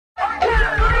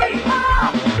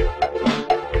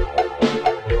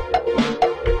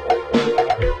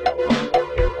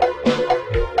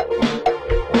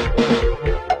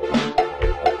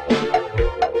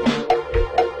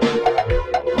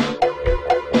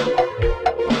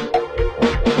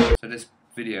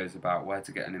videos about where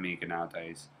to get an Amiga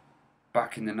nowadays.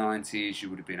 Back in the 90s, you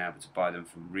would have been able to buy them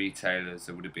from retailers.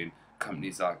 There would have been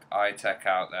companies like iTech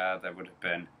out there. There would have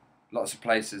been lots of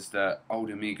places that old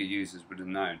Amiga users would have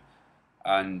known.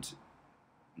 And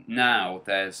now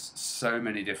there's so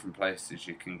many different places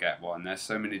you can get one. There's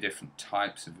so many different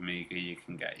types of Amiga you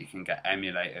can get. You can get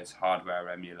emulators, hardware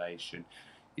emulation.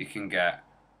 You can get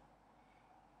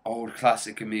old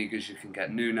classic Amigas. You can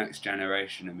get new next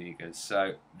generation Amigas.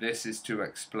 So this is to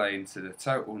explain to the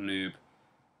total noob,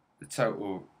 the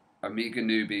total Amiga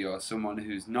newbie, or someone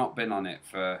who's not been on it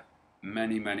for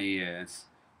many years,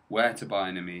 where to buy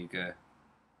an Amiga,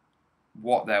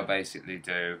 what they'll basically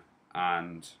do,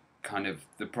 and kind of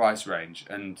the price range.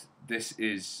 And this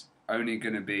is only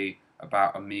going to be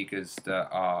about Amigas that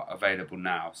are available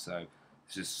now. So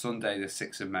this is Sunday the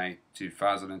 6th of May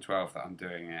 2012 that I'm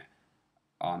doing it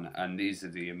on, and these are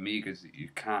the Amigas that you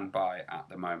can buy at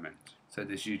the moment. So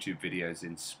this YouTube video is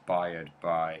inspired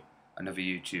by another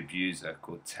YouTube user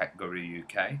called Tech Guru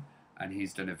UK, and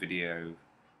he's done a video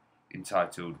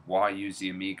entitled Why Use the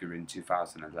Amiga in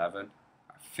 2011.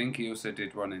 I think he also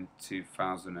did one in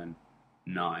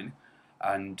 2009,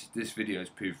 and this video has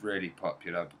proved really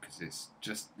popular because it's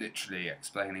just literally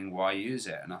explaining why use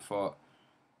it. And I thought,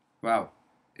 well,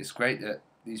 it's great that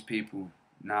these people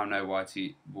now know why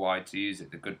to use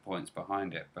it, the good points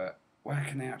behind it, but where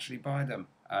can they actually buy them,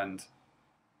 and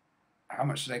how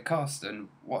much do they cost, and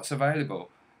what's available?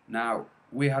 Now,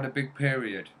 we had a big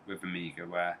period with Amiga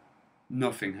where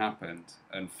nothing happened,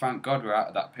 and thank God we're out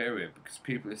of that period, because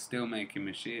people are still making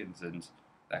machines and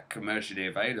they're commercially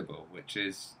available, which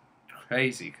is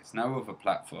crazy because no other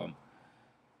platform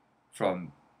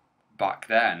from back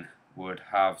then would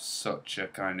have such a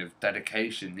kind of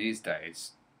dedication these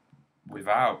days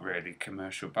without really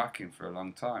commercial backing for a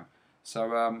long time.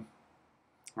 So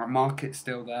our market's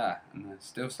still there, and they're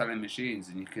still selling machines,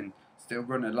 and you can still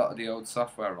run a lot of the old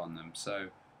software on them. So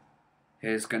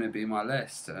here's going to be my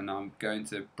list, and I'm going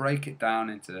to break it down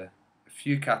into a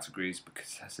few categories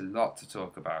because there's a lot to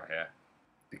talk about here.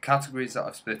 The categories that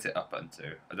I've split it up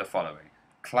into are the following: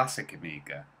 classic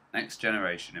Amiga, next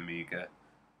generation Amiga,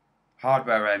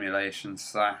 hardware emulation /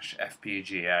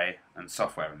 FPGA, and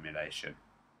software emulation.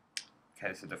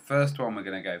 Okay, so the first one we're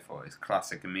going to go for is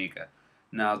classic Amiga.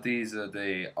 Now these are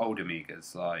the old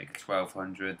Amigas like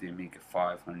 1200, the Amiga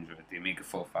 500, the Amiga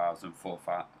 4000,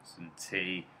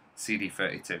 4000T,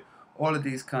 CD32. All of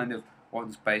these kind of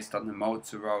ones based on the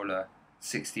Motorola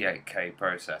 68K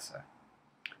processor.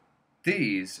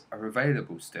 These are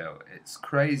available still. It's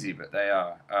crazy, but they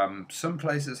are. Some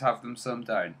places have them, some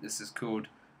don't. This is called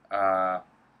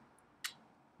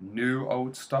New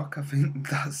Old Stock, I think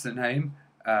that's the name.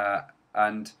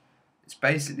 And it's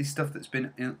basically stuff that's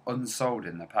been unsold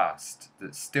in the past,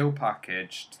 that's still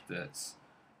packaged, that's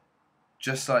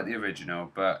just like the original,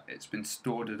 but it's been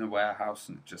stored in a warehouse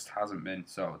and it just hasn't been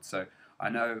sold. So I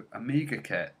know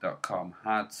AmigaKit.com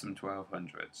had some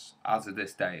 1200s. As of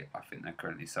this day, I think they're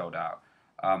currently sold out.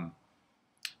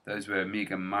 Those were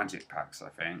Amiga Magic Packs, I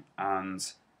think.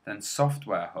 And then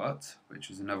Software Hut, which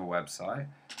was another website,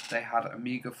 they had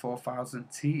Amiga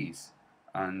 4000Ts,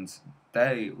 and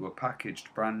they were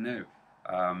packaged brand new.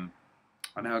 I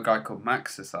know a guy called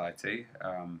Max Society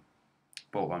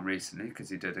bought one recently because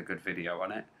he did a good video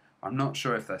on it. I'm not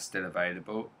sure if they're still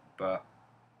available, but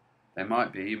they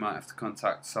might be. You might have to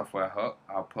contact Software Hut.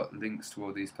 I'll put links to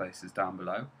all these places down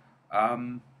below.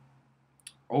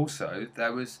 Also,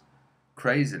 there was,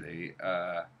 crazily,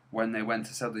 when they went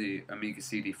to sell the Amiga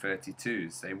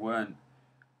CD32s, they weren't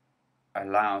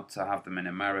allowed to have them in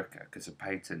America because of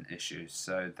patent issues,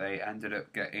 so they ended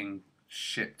up getting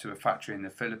shipped to a factory in the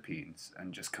Philippines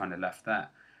and just kind of left there.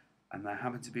 And there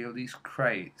happened to be all these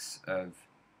crates of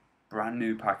brand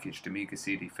new packaged Amiga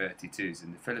CD32s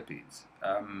in the Philippines.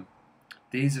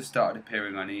 These have started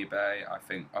appearing on eBay. I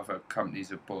think other companies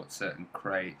have bought certain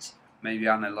crates. Maybe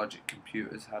Analogic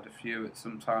Computers had a few at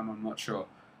some time, I'm not sure.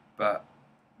 But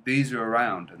these are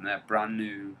around, and they're brand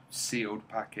new, sealed,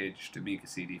 packaged Amiga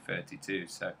CD32,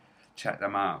 so check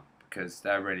them out because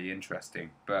they're really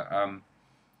interesting. But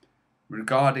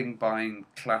regarding buying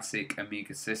classic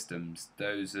Amiga systems,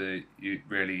 those are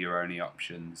really your only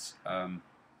options.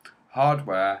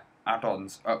 Hardware,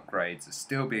 add-ons, upgrades are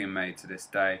still being made to this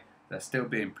day. They're still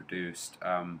being produced.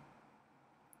 The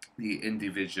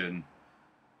Indivision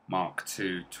Mark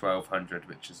II 1200,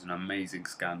 which is an amazing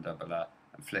scan doubler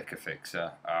and flicker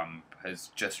fixer, has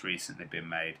just recently been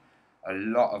made. A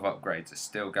lot of upgrades are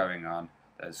still going on.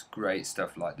 There's great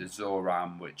stuff like the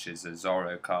Zoram, which is a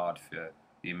Zorro card for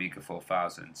the Amiga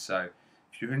 4000. So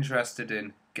if you're interested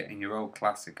in getting your old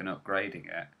classic and upgrading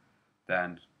it,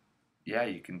 then yeah,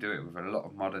 you can do it with a lot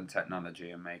of modern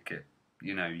technology and make it,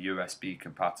 USB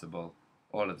compatible,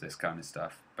 all of this kind of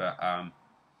stuff. But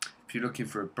if you're looking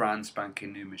for a brand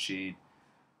spanking new machine,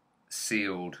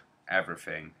 sealed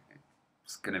everything,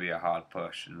 it's going to be a hard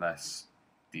push unless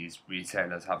these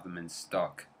retailers have them in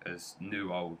stock as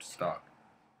new old stock.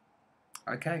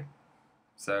 Okay,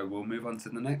 so we'll move on to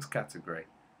the next category.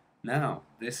 Now,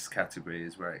 this category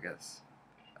is where it gets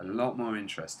a lot more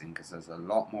interesting because there's a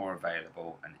lot more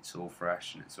available and it's all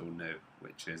fresh and it's all new,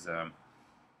 which is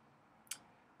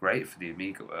great for the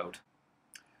Amiga world.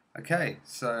 Okay,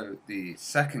 so the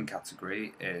second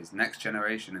category is next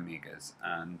generation Amigas,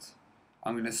 and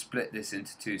I'm going to split this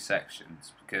into two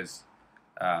sections because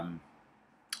a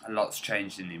lot's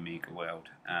changed in the Amiga world,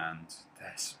 and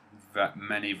there's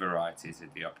many varieties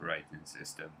of the operating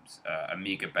systems,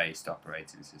 Amiga-based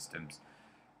operating systems.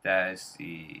 There's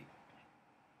the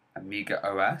Amiga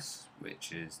OS,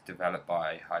 which is developed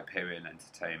by Hyperion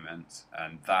Entertainment,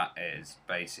 and that is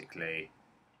basically,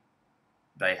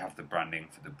 they have the branding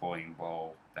for the Boeing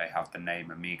ball, they have the name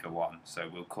Amiga 1, so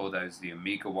we'll call those the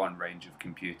Amiga 1 range of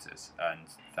computers, and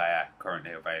they are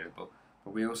currently available.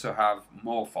 But we also have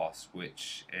Morphos,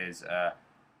 which is an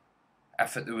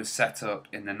effort that was set up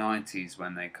in the 90s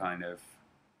when they kind of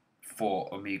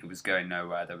thought Amiga was going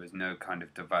nowhere, there was no kind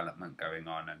of development going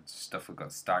on and stuff had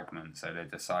got stagnant, so they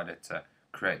decided to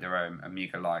create their own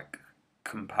Amiga-like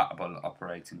compatible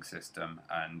operating system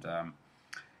and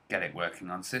get it working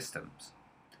on systems.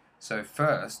 So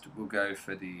first we'll go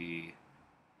for the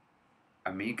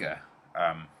Amiga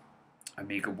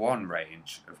 1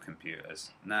 range of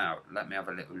computers. Now let me have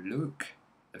a little look.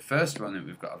 The first one that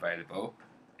we've got available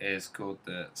is called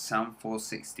the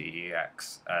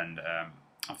SAM460EX, and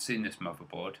I've seen this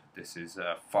motherboard. This is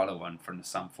a follow-on from the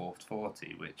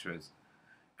SAM440, which was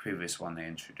the previous one they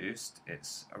introduced.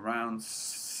 It's around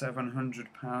 £700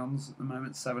 at the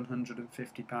moment,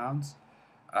 £750.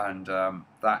 And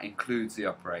that includes the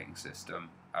operating system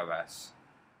OS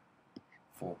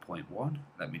 4.1.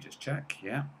 Let me just check,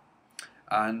 yeah.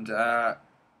 And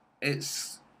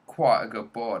it's quite a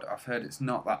good board. I've heard it's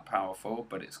not that powerful,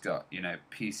 but it's got,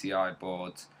 PCI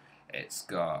boards. It's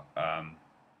got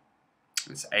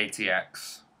it's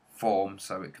ATX form,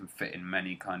 so it can fit in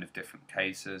many kind of different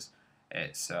cases.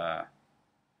 It's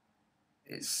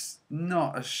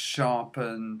not as sharp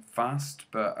and fast,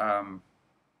 but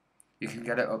you can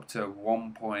get it up to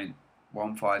 1.15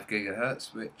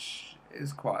 gigahertz, which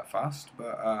is quite fast,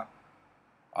 but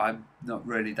I'm not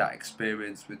really that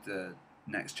experienced with the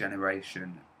next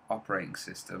generation operating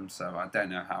system, so I don't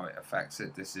know how it affects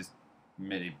it. This is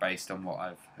merely based on what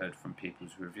I've heard from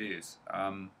people's reviews.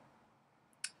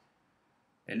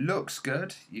 It looks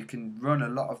good. You can run a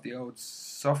lot of the old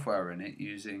software in it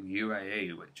using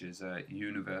UAE, which is a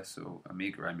Universal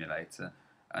Amiga emulator,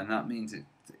 and that means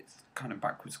it's kind of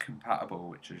backwards compatible,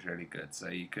 which is really good. So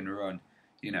you can run,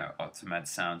 Optimed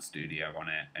Sound Studio on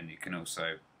it, and you can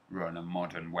also run a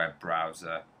modern web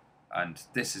browser, and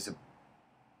this is a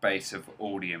base of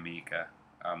all the Amiga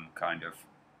kind of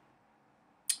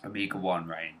Amiga 1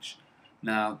 range.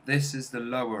 Now this is the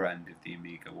lower end of the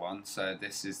Amiga 1, so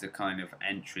this is the kind of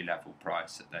entry level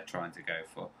price that they're trying to go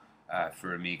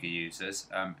for Amiga users.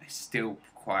 It's still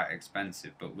quite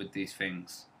expensive, but with these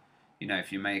things,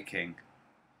 if you're making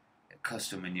a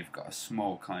custom and you've got a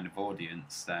small kind of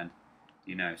audience, then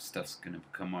stuff's going to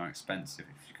become more expensive.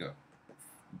 If you've got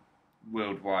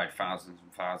worldwide thousands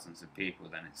and thousands of people,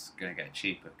 then it's going to get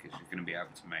cheaper because you're going to be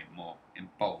able to make more in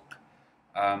bulk.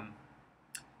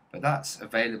 But that's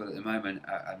available at the moment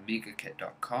at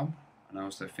AmigaKit.com, and I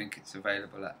also think it's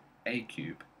available at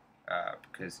Acube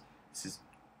because this is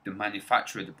the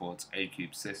manufacturer of the board's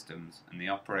Acube Systems, and the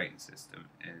operating system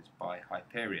is by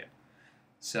Hyperion.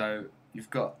 So you've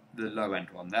got the low end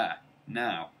one there.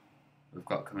 Now we've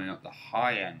got coming up the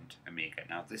high end Amiga.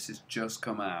 Now this has just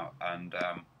come out, and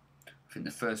I think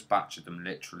the first batch of them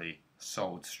literally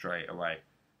sold straight away,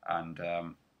 and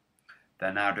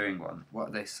they're now doing one. What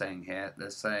are they saying here? They're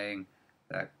saying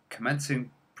they're commencing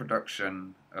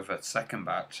production of a second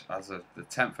batch as of the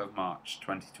 10th of March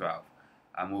 2012,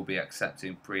 and will be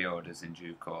accepting pre-orders in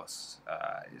due course.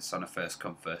 It's on a first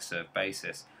come first served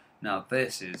basis. Now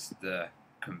this is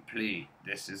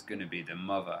this is going to be the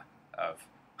mother of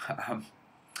kind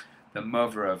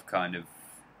of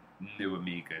new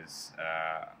Amigas,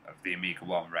 of the Amiga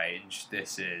 1 range.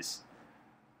 This is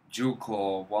dual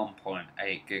core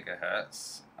 1.8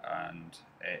 gigahertz, and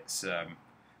it's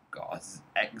got an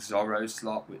X-Zorro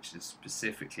slot which is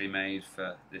specifically made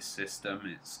for this system.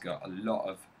 It's got a lot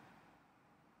of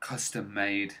custom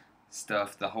made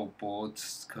stuff. The whole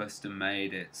board's custom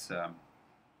made. It's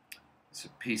it's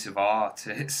a piece of art.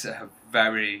 It's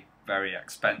very, very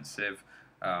expensive.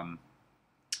 But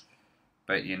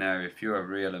you know, if you're a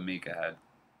real Amiga head,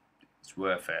 it's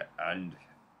worth it, and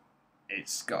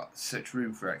it's got such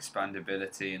room for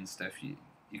expandability and stuff.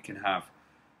 You can have,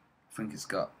 I think it's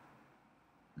got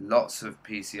lots of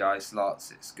PCI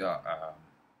slots. It's got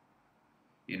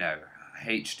you know,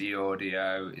 HD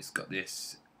audio. It's got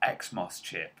this XMOS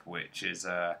chip, which is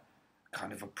a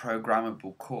kind of a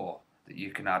programmable core that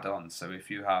you can add on. So if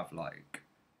you have like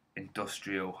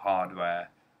industrial hardware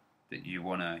that you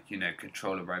want to, you know,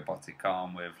 control a robotic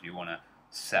arm with, you want to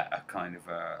set a kind of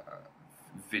a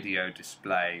video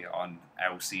display on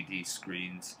LCD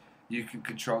screens, you can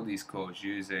control these cores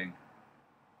using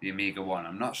the Amiga 1.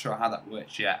 I'm not sure how that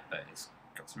works yet, but it's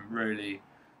got some really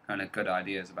kind of good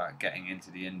ideas about getting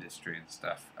into the industry and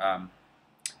stuff.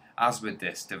 As with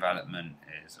this, development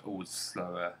is always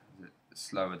slower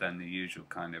than the usual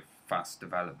kind of fast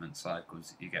development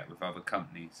cycles that you get with other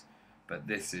companies. But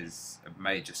this is a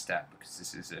major step because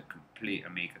this is a complete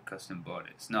Amiga custom board.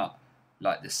 It's not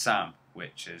like the SAM,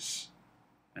 which is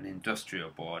an industrial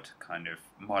board kind of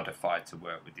modified to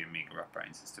work with the Amiga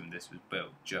operating system. This was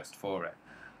built just for it,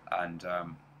 and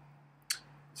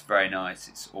it's very nice.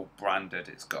 It's all branded.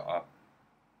 It's got a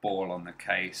ball on the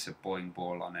case, a Boeing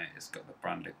ball on it. It's got the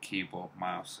branded keyboard,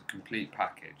 mouse, a complete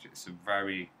package. It's a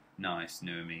very nice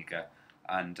new Amiga,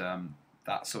 and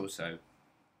that's also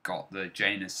got the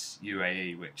Janus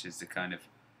UAE, which is the kind of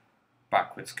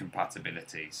backwards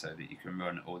compatibility, so that you can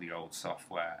run all the old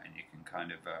software and you can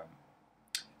kind of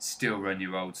still run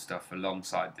your old stuff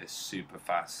alongside this super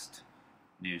fast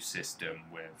new system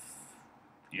with,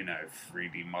 you know,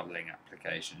 3D modeling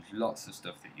applications, lots of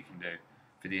stuff that you can do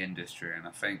for the industry. And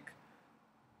I think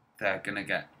they're going to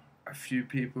get a few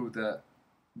people that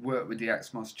work with the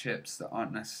XMOS chips that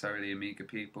aren't necessarily Amiga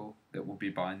people that will be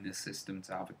buying this system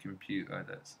to have a computer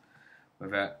that's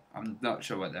with it. I'm not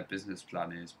sure what their business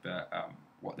plan is, but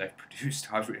what they've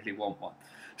produced, I really want one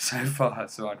so far,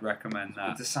 so I'd recommend that.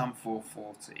 With the SAM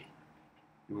 440,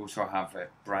 you also have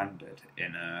it branded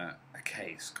in a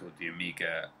case called the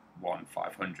Amiga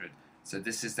 500. So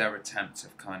this is their attempt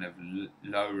of kind of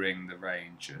lowering the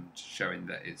range and showing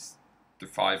that it's the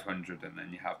 500, and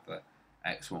then you have the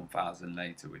X1000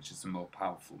 later, which is a more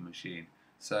powerful machine.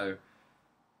 So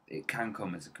it can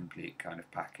come as a complete kind of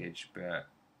package, but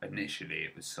initially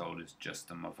it was sold as just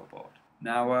the motherboard.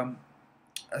 Now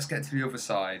let's get to the other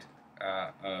side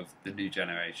of the new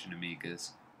generation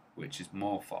Amigas, which is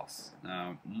Morphos.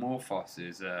 Now Morphos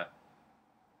is a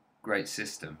great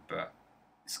system, but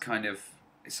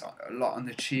it's a lot on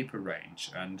the cheaper range,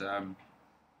 and the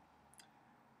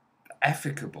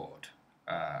Effica board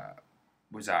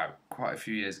was out quite a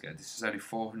few years ago. This is only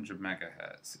 400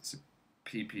 megahertz. It's a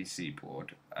PPC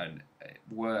board, and it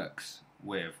works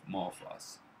with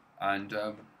Morphos, and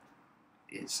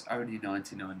it's only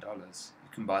 $99.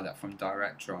 You can buy that from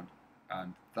Directron,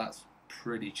 and that's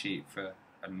pretty cheap for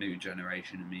a new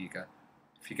generation Amiga.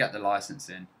 If you get the license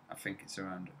in, I think it's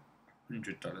around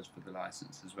 $100 for the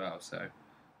license as well, so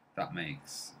that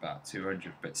makes about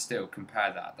 200. But still,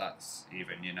 compare that, that's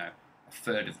even, you know, a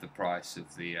third of the price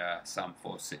of the SAM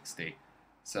 460.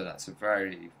 So that's a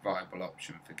very viable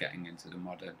option for getting into the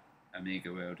modern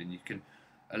Amiga world. And you can,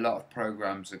 a lot of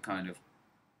programs are kind of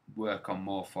work on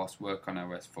Morphos, work on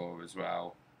OS4 as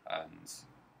well, and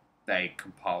they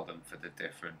compile them for the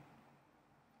different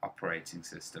operating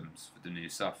systems for the new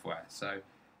software. So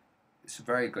it's a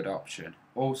very good option.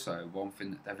 Also, one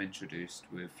thing that they've introduced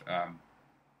with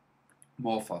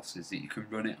Morphos is that you can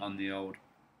run it on the old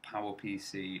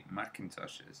PowerPC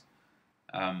Macintoshes.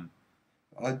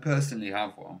 I personally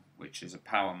have one, which is a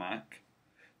Power Mac,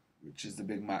 which is the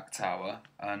big Mac Tower,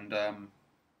 and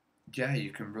yeah, you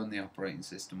can run the operating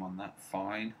system on that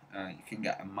fine. You can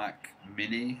get a Mac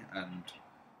Mini and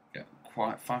get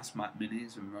quite fast Mac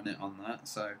Minis and run it on that.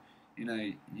 So, you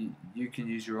know, you can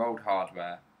use your old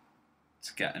hardware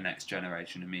to get a next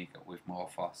generation Amiga with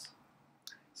Morphos.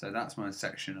 So that's my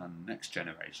section on next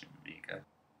generation Amiga.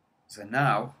 So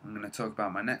now I'm going to talk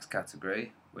about my next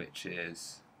category, which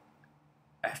is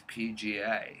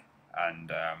FPGA,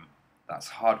 and that's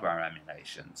hardware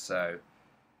emulation. So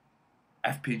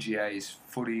FPGA is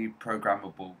fully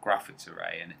programmable graphics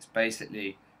array, and it's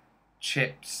basically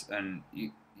chips, and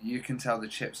you can tell the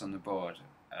chips on the board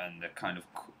and the kind of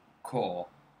core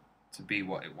to be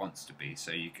what it wants to be.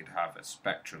 So you could have a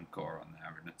Spectrum core on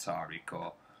there, an Atari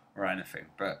core, or anything.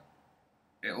 But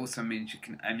it also means you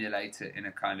can emulate it in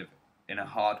a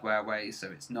hardware way.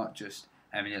 So it's not just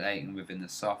emulating within the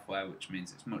software, which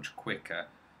means it's much quicker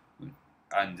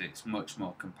and it's much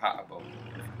more compatible.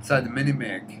 So the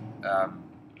Minimig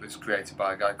was created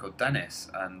by a guy called Dennis,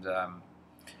 and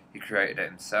he created it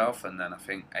himself, and then I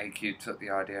think AQ took the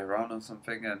idea on or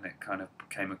something, and it kind of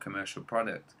became a commercial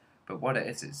product. But what it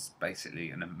is, it's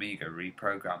basically an Amiga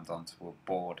reprogrammed onto a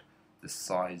board the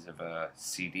size of a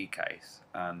CD case,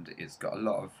 and it's got a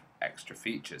lot of extra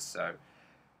features. So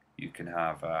you can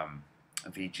have a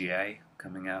VGA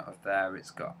coming out of there.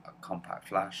 It's got a compact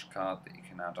flash card that you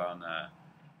can add on. I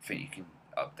think you can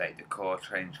update the core,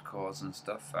 change cores and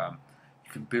stuff.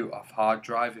 You can boot off hard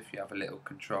drive if you have a little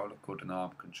controller called an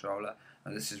ARM controller.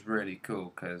 And this is really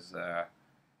cool because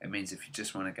it means if you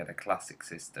just want to get a classic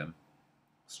system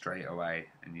straight away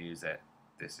and use it,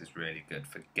 this is really good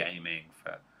for gaming,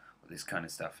 for all this kind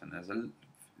of stuff. And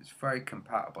it's very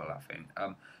compatible, I think.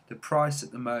 The price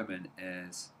at the moment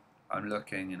is, I'm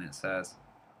looking and it says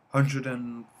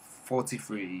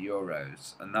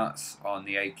 €143, and that's on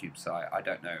the A-Cube site. I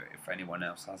don't know if anyone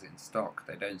else has it in stock.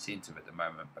 They don't seem to at the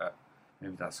moment, but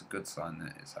maybe that's a good sign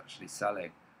that it's actually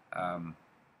selling.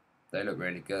 They look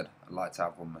really good. I'd like to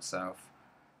have one myself.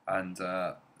 And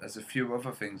there's a few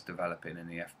other things developing in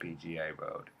the FPGA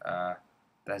world.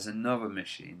 There's another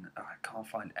machine. I can't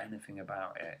find anything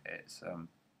about it. It's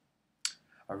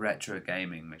a retro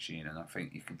gaming machine, and I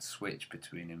think you can switch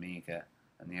between Amiga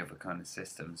and the other kind of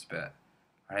systems, but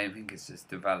I don't think it's as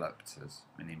developed as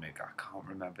Minimig. I can't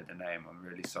remember the name. I'm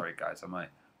really sorry, guys. I might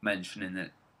mention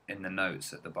it in the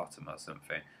notes at the bottom or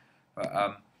something.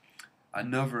 But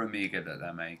another Amiga that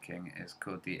they're making is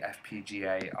called the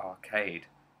FPGA Arcade,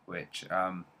 which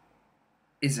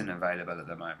isn't available at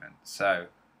the moment. So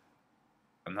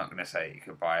I'm not going to say you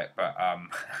could buy it, but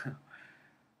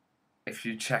if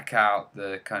you check out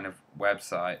the kind of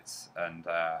websites, and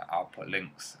I'll put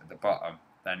links at the bottom,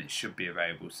 then it should be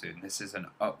available soon. This is an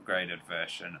upgraded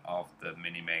version of the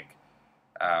Minimig.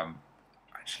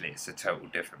 Actually, it's a total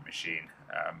different machine.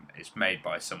 It's made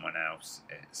by someone else.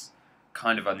 It's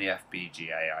kind of on the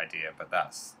FPGA idea, but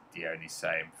that's the only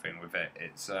same thing with it.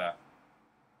 It's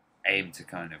aimed to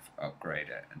kind of upgrade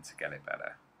it and to get it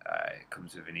better. It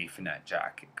comes with an Ethernet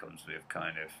jack. It comes with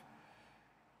kind of,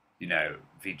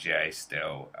 VGA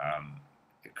still.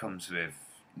 It comes with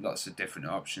lots of different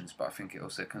options, but I think it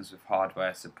also comes with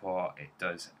hardware support. It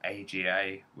does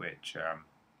AGA, which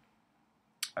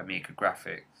Amiga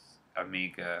Graphics,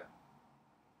 Amiga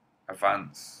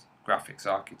Advanced Graphics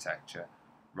Architecture,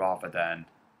 rather than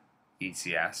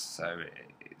ECS. So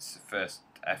it's the first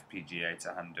FPGA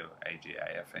to handle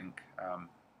AGA, I think.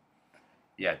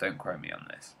 Yeah, don't quote me on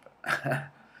this. But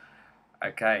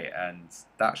okay, and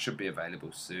that should be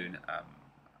available soon.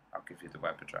 I'll give you the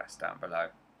web address down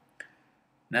below.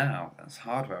 Now, that's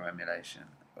hardware emulation.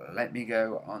 Let me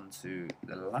go on to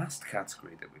the last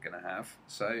category that we're going to have.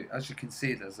 So, as you can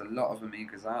see, there's a lot of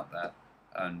Amigas out there,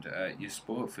 and you're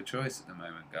spoiled for choice at the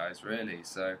moment, guys, really.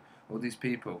 So, all these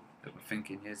people that were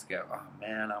thinking years ago, oh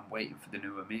man, I'm waiting for the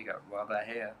new Amiga, well, they're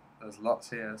here. There's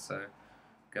lots here, so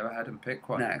go ahead and pick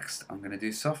one. Next, I'm going to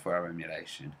do software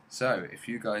emulation. So, if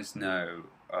you guys know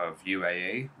of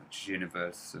UAE, which is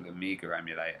Universal Amiga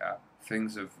Emulator,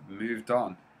 things have moved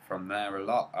on from there a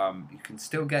lot. You can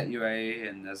still get UAE,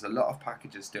 and there's a lot of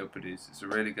packages still produced. It's a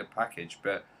really good package,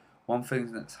 but one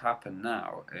thing that's happened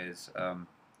now is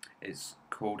it's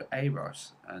called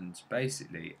AROS, and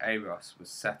basically AROS was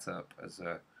set up as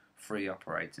a free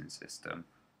operating system,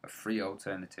 a free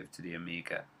alternative to the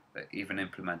Amiga that even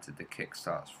implemented the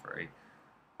Kickstarts free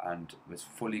and was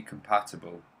fully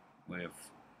compatible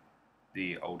with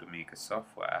the old Amiga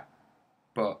software,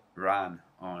 but ran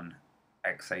on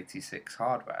x86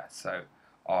 hardware, so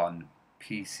on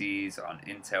PCs, on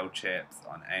Intel chips,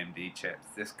 on AMD chips,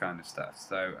 this kind of stuff.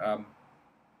 So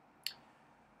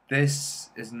this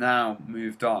is now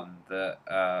moved on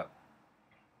that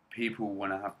people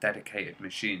want to have dedicated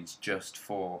machines just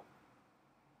for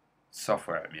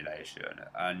software emulation,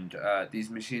 and these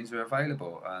machines are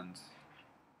available, and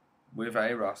with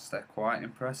AROS they're quite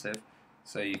impressive.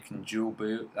 So you can dual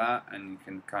boot that, and you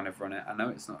can kind of run it. I know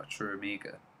it's not a true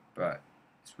Amiga, but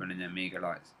it's running an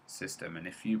Amiga-like system, and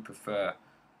if you prefer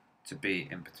to be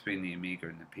in between the Amiga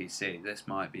and the PC, this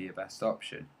might be your best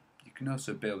option. You can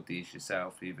also build these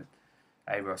yourself. Even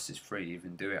AROS is free. You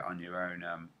can do it on your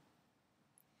own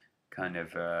kind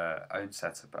of own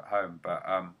setup at home. But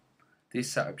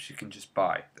these setups you can just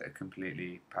buy. They're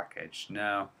completely packaged.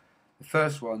 Now, the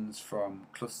first one's from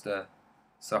Cluster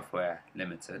Software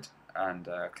Limited and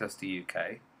Cluster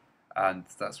UK, and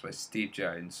that's where Steve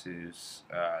Jones, who's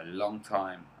a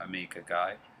long-time Amiga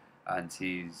guy, and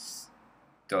he's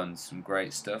done some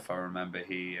great stuff. I remember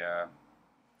he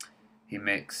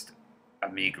mixed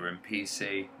Amiga and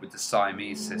PC with the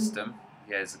Siamese system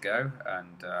years ago,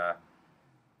 and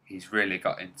he's really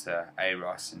got into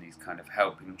AROS and he's kind of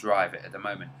helping drive it at the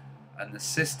moment. And the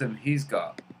system he's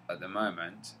got at the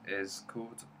moment is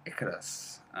called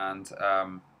Icarus, and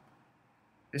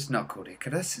it's not called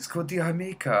Icarus, it's called the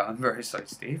Amiga. I'm very sorry,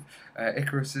 Steve.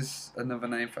 Icarus is another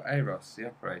name for AROS, the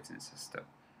operating system.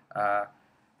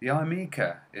 The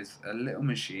Amiga is a little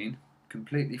machine,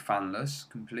 completely fanless,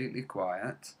 completely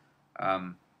quiet.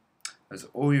 There's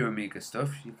all your Amiga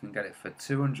stuff. You can get it for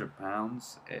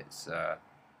 £200. It's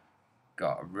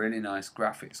got a really nice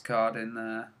graphics card in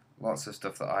there. Lots of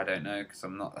stuff that I don't know because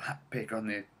I'm not that big on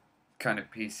the kind of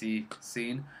PC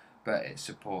scene. But it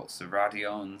supports the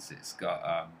Radeons. It's got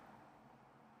a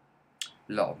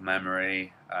lot of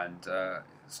memory, and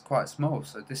it's quite small.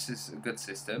 So this is a good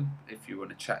system. If you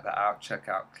want to check that out, check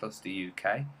out Cluster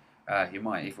UK. You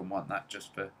might even want that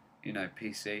just for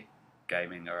PC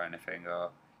gaming or anything, or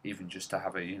even just to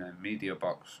have a media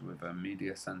box with a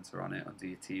media center on it under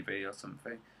your TV or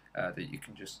something that you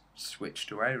can just switch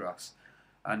to AROS.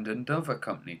 And another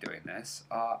company doing this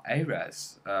are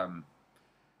ARES.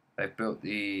 They've built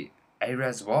the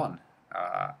ARES 1,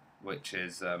 which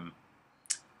is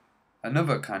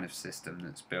another kind of system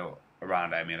that's built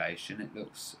around emulation. It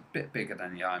looks a bit bigger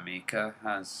than the Amiga,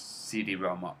 has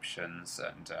CD-ROM options,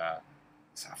 and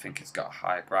so I think it's got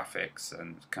higher graphics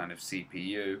and kind of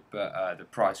CPU, but the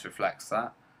price reflects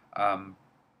that.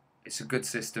 It's a good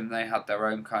system. They had their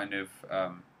own kind of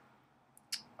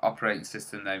operating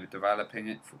system they were developing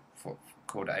it for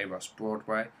called AROS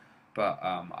Broadway, but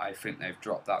I think they've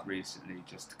dropped that recently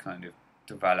just to kind of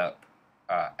develop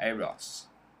AROS.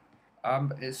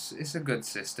 It's a good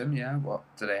system, yeah. What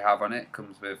do they have on it?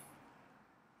 Comes with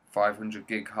 500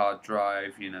 gig hard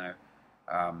drive,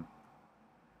 a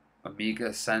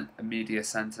media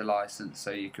center license,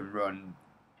 so you can run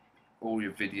all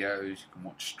your videos, you can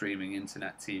watch streaming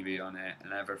internet TV on it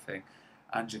and everything,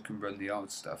 and you can run the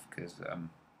old stuff because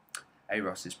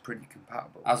AROS is pretty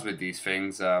compatible. As with these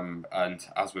things, and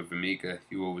as with Amiga,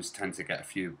 you always tend to get a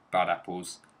few bad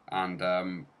apples, and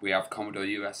we have Commodore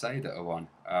USA that are one.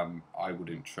 I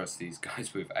wouldn't trust these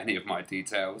guys with any of my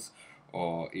details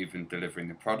or even delivering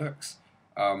the products.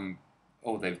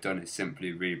 All they've done is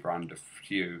simply rebrand a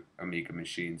few Amiga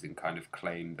machines and kind of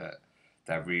claim that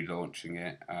they're relaunching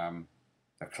it.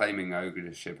 They're claiming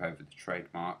ownership over the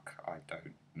trademark. I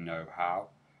don't know how.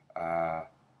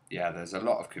 Yeah, there's a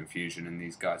lot of confusion and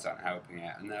these guys aren't helping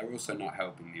it, and they're also not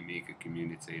helping the Amiga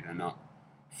community. They're not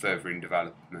furthering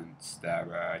developments,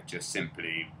 they're just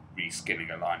simply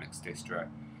reskinning a Linux distro.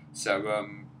 So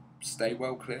stay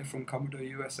well clear from Commodore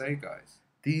USA, guys.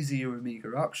 These are your Amiga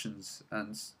options,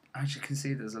 and as you can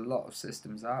see there's a lot of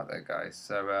systems out there, guys,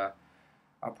 so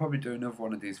I'll probably do another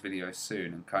one of these videos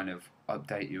soon and kind of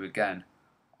update you again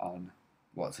on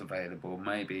what's available.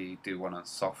 Maybe do one on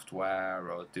software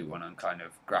or do one on kind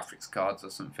of graphics cards or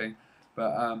something.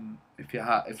 But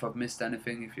if I've missed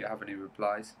anything, if you have any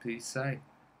replies, please say.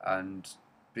 And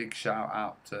big shout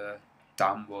out to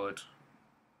Dan Wood,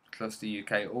 Cluster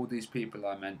UK, all these people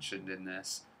I mentioned in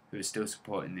this who are still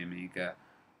supporting the Amiga,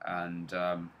 and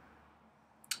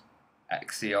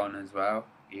Eon as well,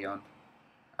 Eon.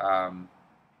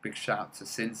 Big shout out to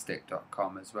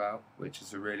Synstick.com as well, which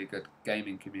is a really good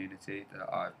gaming community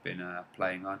that I've been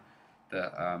playing on,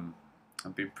 that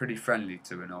I've been pretty friendly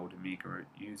to an old Amiga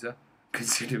user,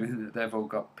 considering that they've all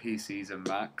got PCs and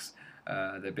Macs.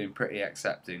 They've been pretty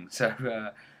accepting,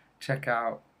 so check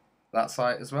out that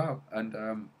site as well,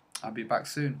 and I'll be back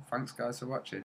soon. Thanks guys for watching.